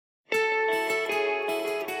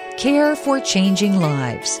Care for Changing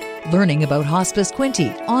Lives. Learning about Hospice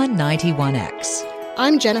Quinte on 91X.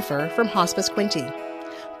 I'm Jennifer from Hospice Quinte.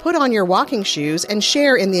 Put on your walking shoes and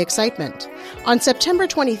share in the excitement. On September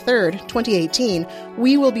 23rd, 2018,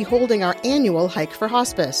 we will be holding our annual Hike for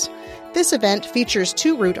Hospice. This event features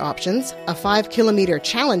 2 route options, a 5-kilometer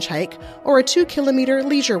challenge hike or a 2-kilometer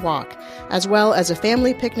leisure walk, as well as a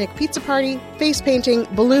family picnic pizza party, face painting,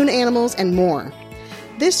 balloon animals, and more.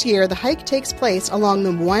 This year, the hike takes place along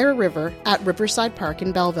the Moira River at Riverside Park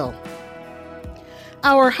in Belleville.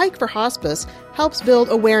 Our Hike for Hospice helps build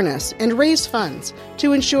awareness and raise funds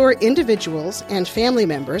to ensure individuals and family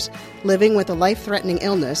members living with a life-threatening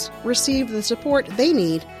illness receive the support they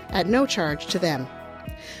need at no charge to them.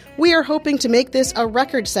 We are hoping to make this a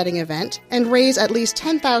record-setting event and raise at least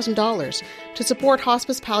 $10,000 to support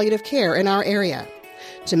hospice palliative care in our area.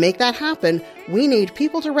 To make that happen, we need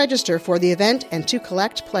people to register for the event and to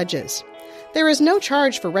collect pledges. There is no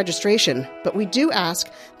charge for registration, but we do ask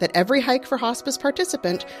that every Hike for Hospice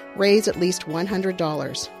participant raise at least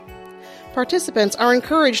 $100. Participants are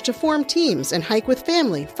encouraged to form teams and hike with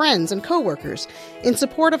family, friends, and coworkers in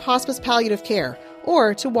support of hospice palliative care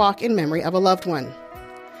or to walk in memory of a loved one.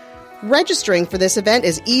 Registering for this event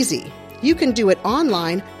is easy. You can do it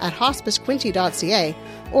online at hospicequinte.ca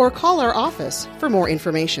or call our office for more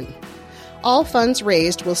information. All funds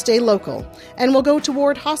raised will stay local and will go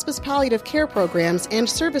toward hospice palliative care programs and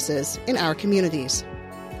services in our communities.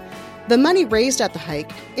 The money raised at the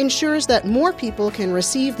hike ensures that more people can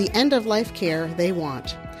receive the end-of-life care they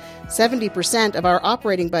want. 70% of our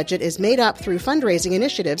operating budget is made up through fundraising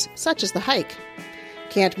initiatives such as the hike.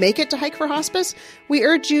 Can't make it to Hike for Hospice? We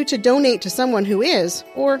urge you to donate to someone who is,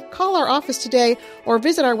 or call our office today or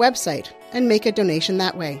visit our website and make a donation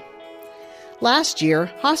that way. Last year,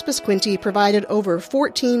 Hospice Quinte provided over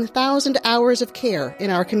 14,000 hours of care in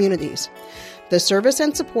our communities. The service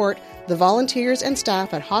and support the volunteers and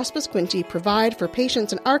staff at Hospice Quinte provide for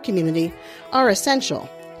patients in our community are essential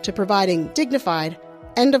to providing dignified,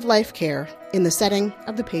 end-of-life care in the setting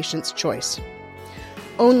of the patient's choice.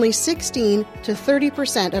 Only 16 to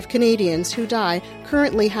 30% of Canadians who die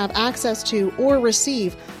currently have access to or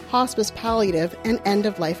receive hospice palliative and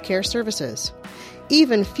end-of-life care services.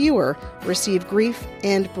 Even fewer receive grief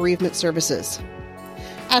and bereavement services.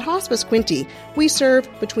 At Hospice Quinte, we serve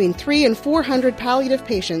between 300 and 400 palliative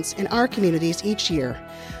patients in our communities each year.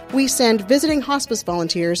 We send visiting hospice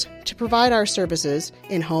volunteers to provide our services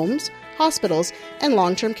in homes, hospitals, and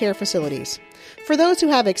long-term care facilities. For those who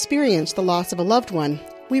have experienced the loss of a loved one,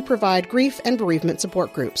 we provide grief and bereavement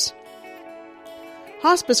support groups.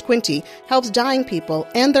 Hospice Quinte helps dying people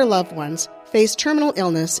and their loved ones face terminal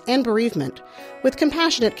illness and bereavement with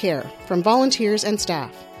compassionate care from volunteers and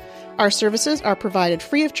staff. Our services are provided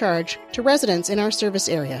free of charge to residents in our service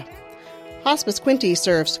area. Hospice Quinte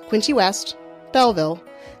serves Quinte West, Belleville,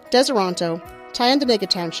 Deseronto, Tyendinaga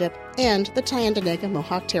Township, and the Tyendinaga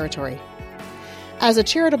Mohawk Territory. As a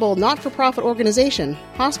charitable not-for-profit organization,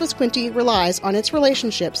 Hospice Quinte relies on its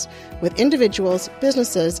relationships with individuals,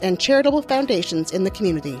 businesses, and charitable foundations in the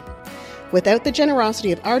community. Without the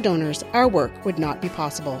generosity of our donors, our work would not be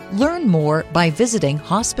possible. Learn more by visiting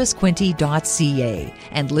hospicequinte.ca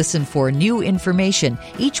and listen for new information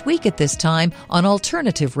each week at this time on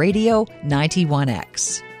Alternative Radio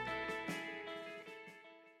 91X.